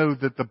I know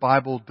that the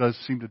Bible does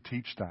seem to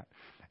teach that.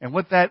 And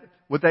what that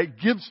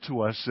gives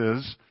to us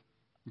is,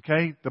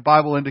 okay, the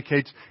Bible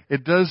indicates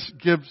it does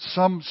give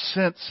some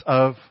sense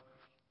of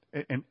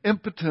an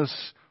impetus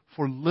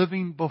for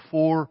living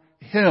before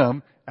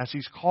Him as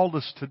He's called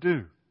us to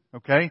do.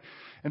 Okay?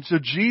 And so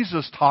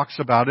Jesus talks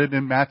about it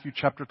in Matthew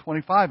chapter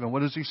 25. And what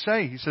does He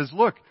say? He says,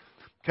 look,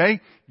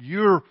 okay,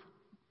 you're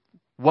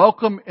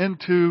welcome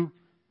into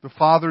the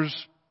Father's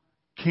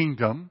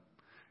kingdom,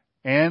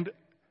 and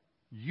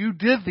you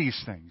did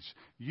these things.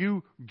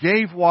 You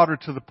gave water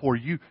to the poor.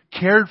 You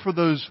cared for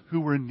those who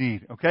were in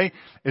need. Okay?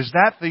 Is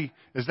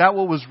that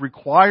what was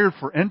required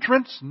for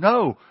entrance?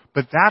 No.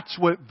 But that's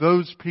what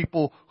those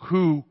people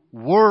who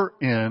were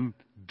in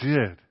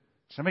did.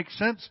 Does that make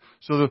sense?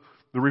 So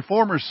the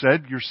Reformers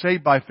said, you're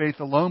saved by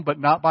faith alone, but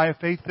not by a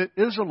faith that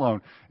is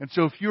alone. And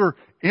so if you're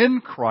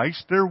in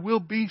Christ, there will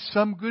be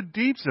some good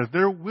deeds there.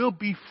 There will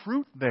be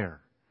fruit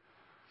there.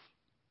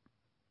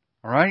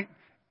 Alright?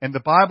 And the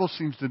Bible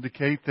seems to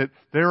indicate that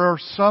there are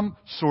some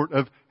sort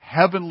of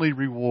heavenly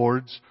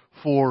rewards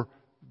for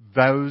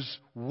those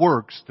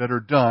works that are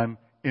done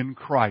in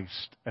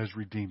Christ as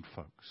redeemed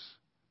folks.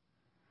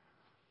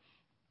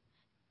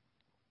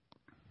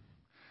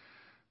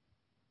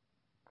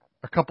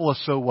 A couple of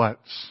so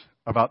whats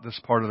about this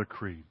part of the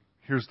creed.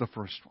 Here's the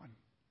first one.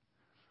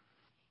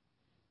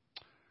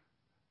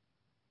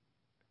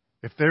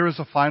 If there is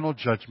a final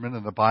judgment,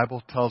 and the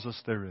Bible tells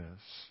us there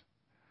is,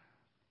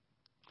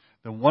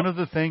 then one of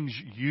the things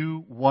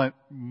you want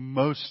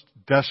most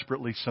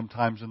desperately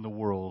sometimes in the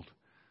world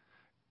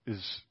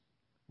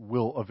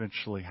will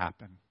eventually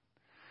happen.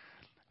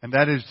 And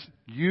that is,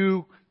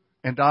 you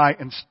and I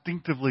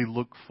instinctively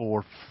look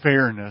for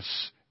fairness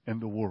in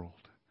the world.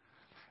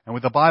 And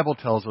what the Bible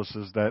tells us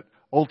is that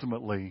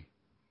ultimately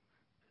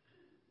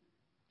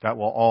that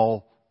will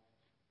all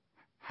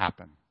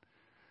happen.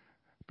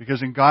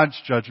 Because in God's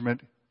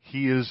judgment,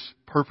 He is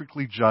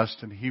perfectly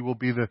just, and He will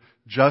be the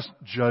just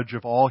judge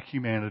of all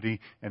humanity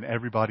and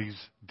everybody's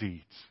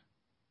deeds.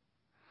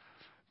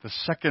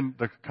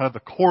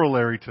 The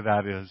corollary to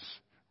that is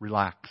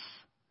relax.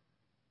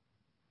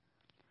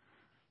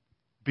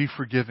 Be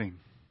forgiving.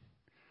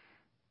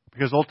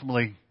 Because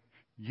ultimately,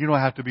 you don't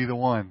have to be the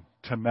one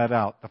to met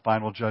out the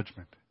final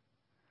judgment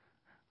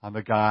on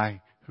the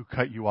guy who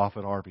cut you off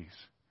at Arby's.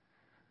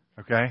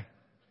 Okay?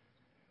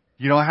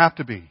 You don't have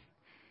to be.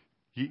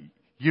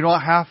 You don't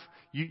have,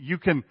 you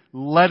can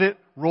let it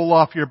roll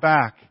off your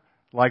back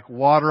like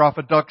water off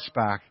a duck's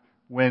back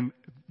when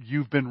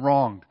you've been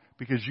wronged.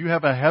 Because you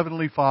have a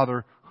heavenly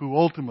Father who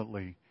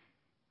ultimately,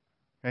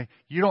 okay,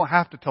 you don't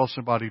have to tell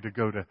somebody to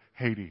go to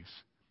Hades.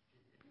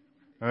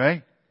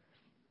 Alright?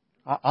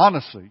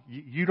 Honestly,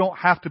 you don't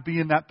have to be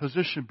in that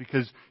position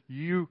because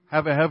you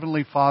have a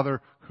heavenly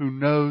Father who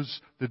knows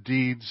the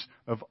deeds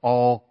of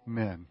all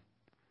men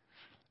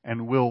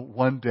and will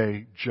one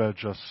day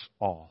judge us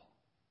all.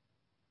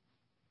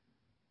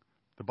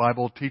 The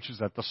Bible teaches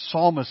that. The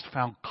psalmist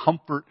found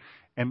comfort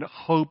and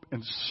hope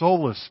and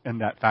solace in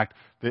that fact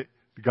that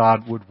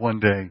God would one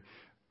day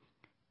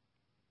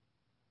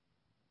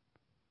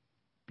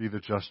be the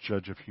just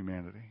judge of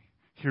humanity.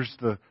 Here's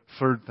the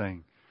third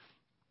thing.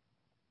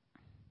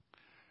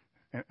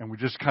 And we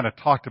just kind of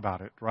talked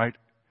about it, right?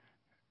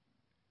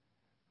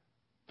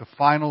 The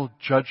final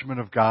judgment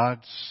of God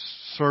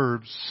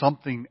serves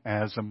something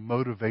as a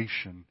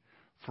motivation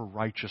for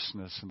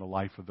righteousness in the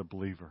life of the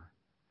believer.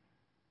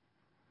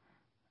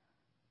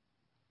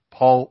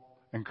 Paul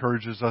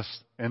encourages us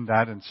in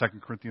that in 2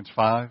 Corinthians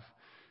 5.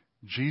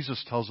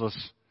 Jesus tells us,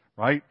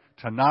 right,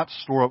 to not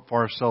store up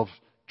for ourselves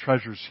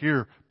treasures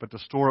here, but to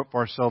store up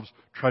for ourselves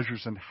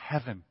treasures in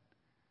heaven.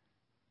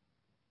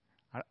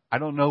 I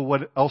don't know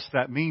what else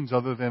that means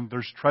other than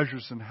there's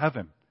treasures in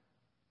heaven.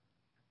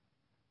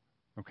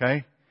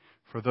 Okay?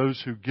 For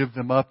those who give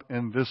them up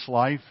in this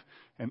life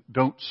and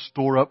don't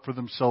store up for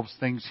themselves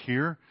things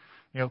here,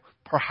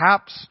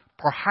 perhaps,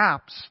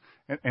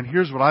 and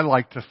here's what I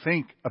like to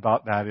think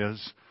about that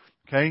is,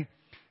 okay,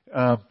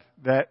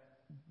 that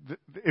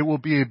it will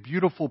be a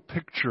beautiful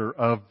picture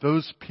of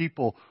those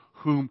people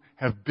whom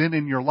have been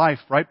in your life,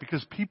 right?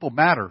 Because people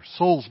matter.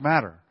 Souls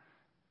matter.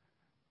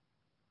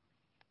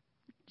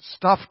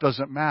 Stuff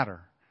doesn't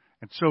matter.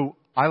 And so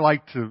I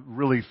like to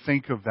really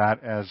think of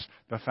that as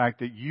the fact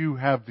that you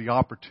have the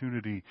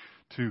opportunity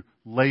to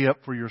lay up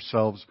for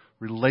yourselves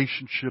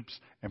relationships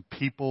and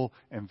people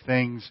and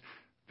things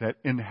that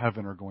in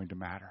heaven are going to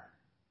matter.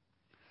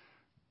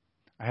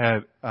 I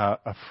had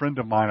a friend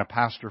of mine, a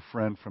pastor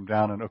friend from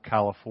down in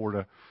Ocala,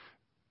 Florida,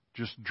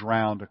 just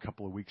drowned a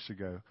couple of weeks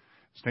ago.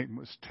 His name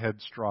was Ted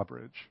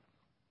Strawbridge.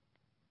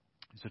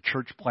 He's a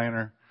church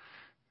planner.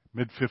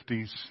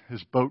 Mid-50s,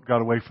 his boat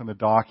got away from the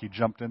dock. He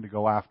jumped in to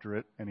go after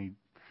it, and he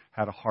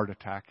had a heart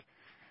attack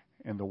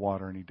in the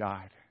water, and he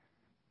died.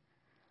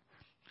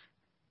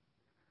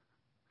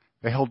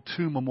 They held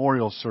 2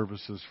 memorial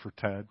services for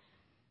Ted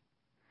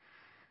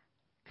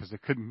because they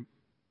couldn't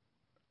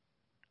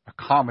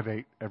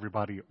accommodate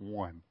everybody at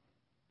one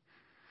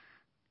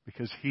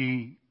because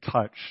he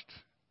touched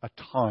a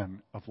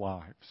ton of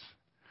lives.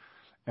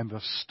 And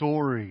the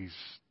story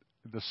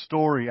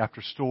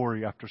after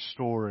story after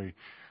story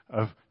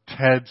of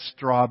Ted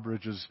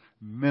Strawbridge's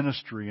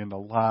ministry in the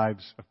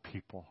lives of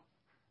people.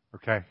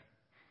 Okay?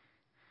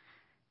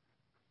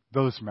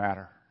 Those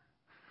matter.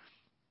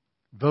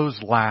 Those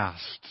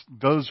last.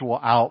 Those will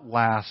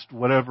outlast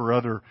whatever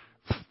other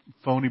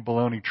phony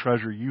baloney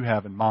treasure you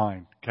have in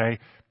mind. Okay?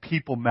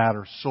 People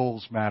matter.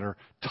 Souls matter.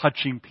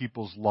 Touching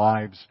people's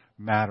lives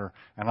matter.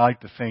 And I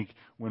like to think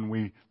when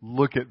we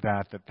look at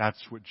that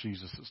that's what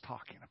Jesus is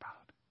talking about.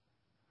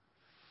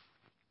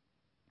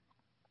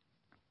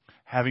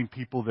 Having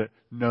people that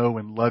know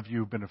and love you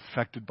have been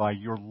affected by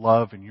your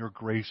love and your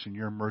grace and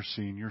your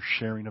mercy and your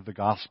sharing of the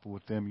gospel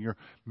with them, your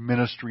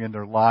ministry in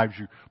their lives,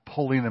 you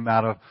pulling them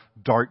out of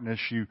darkness,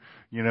 you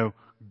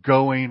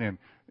going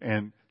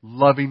and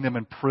loving them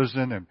in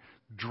prison and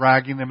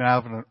dragging them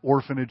out of an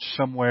orphanage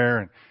somewhere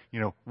and,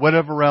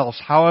 whatever else,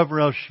 however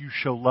else you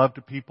show love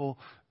to people,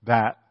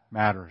 that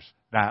matters.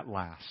 That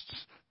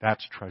lasts.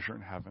 That's treasure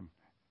in heaven.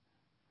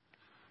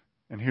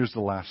 And here's the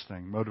last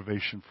thing,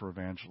 motivation for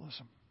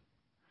evangelism.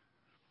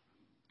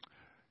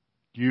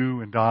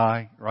 You and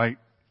I, right?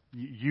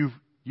 You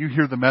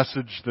hear the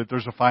message that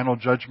there's a final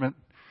judgment,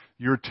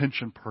 your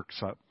attention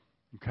perks up.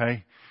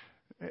 Okay?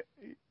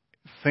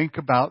 Think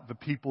about the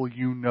people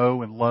you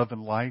know and love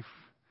in life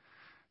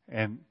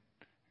and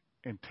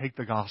take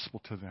the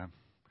gospel to them.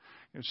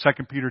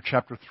 2 Peter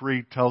chapter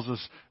 3 tells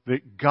us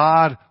that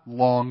God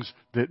longs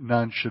that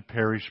none should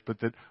perish,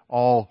 but that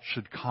all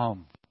should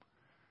come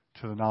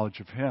to the knowledge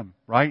of Him,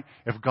 right?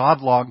 If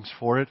God longs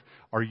for it,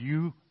 are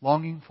you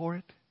longing for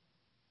it?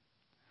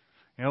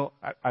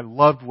 I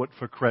loved what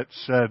Fouquet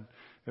said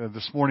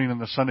this morning in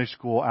the Sunday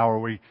school hour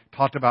where he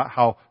talked about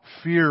how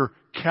fear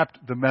kept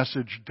the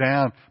message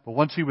down. But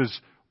once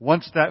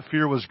that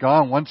fear was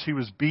gone, once he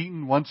was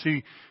beaten, once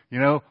he,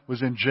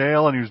 was in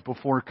jail and he was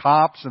before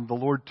cops and the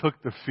Lord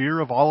took the fear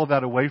of all of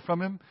that away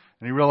from him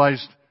and he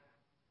realized,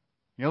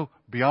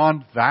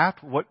 beyond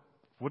that,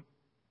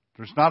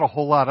 there's not a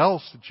whole lot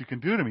else that you can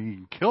do to me.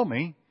 You can kill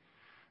me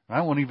and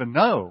I won't even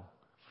know.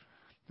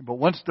 But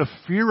once the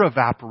fear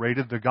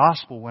evaporated, the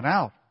gospel went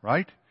out,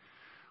 right?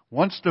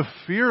 Once the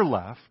fear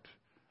left,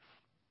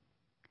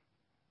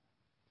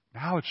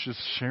 now it's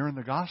just sharing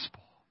the gospel.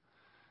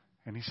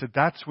 And he said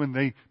that's when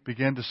they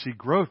began to see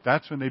growth.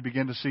 That's when they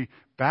began to see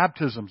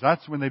baptisms.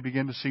 That's when they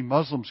began to see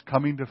Muslims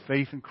coming to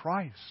faith in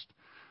Christ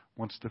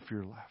once the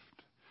fear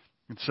left.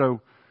 And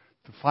so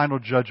the final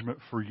judgment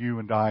for you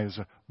and I is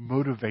a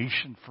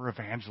motivation for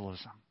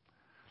evangelism.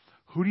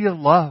 Who do you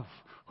love?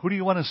 Who do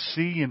you want to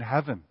see in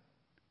heaven?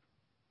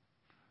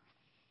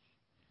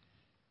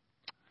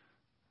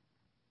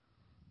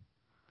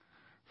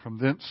 From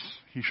thence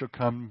he shall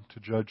come to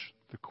judge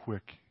the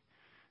quick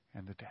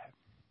and the dead.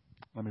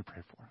 Let me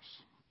pray for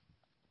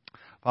us.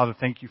 Father,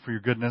 thank you for your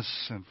goodness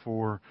and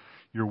for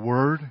your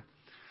word,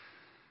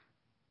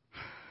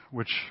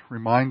 which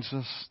reminds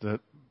us that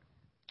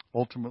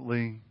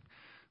ultimately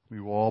we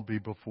will all be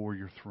before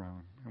your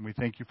throne. And we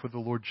thank you for the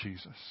Lord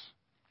Jesus.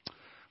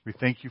 We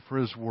thank you for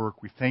his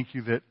work. We thank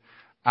you that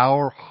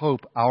our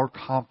hope, our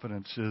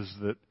confidence is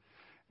that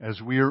as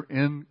we are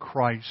in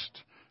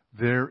Christ,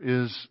 there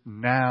is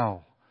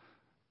now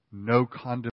no condemnation.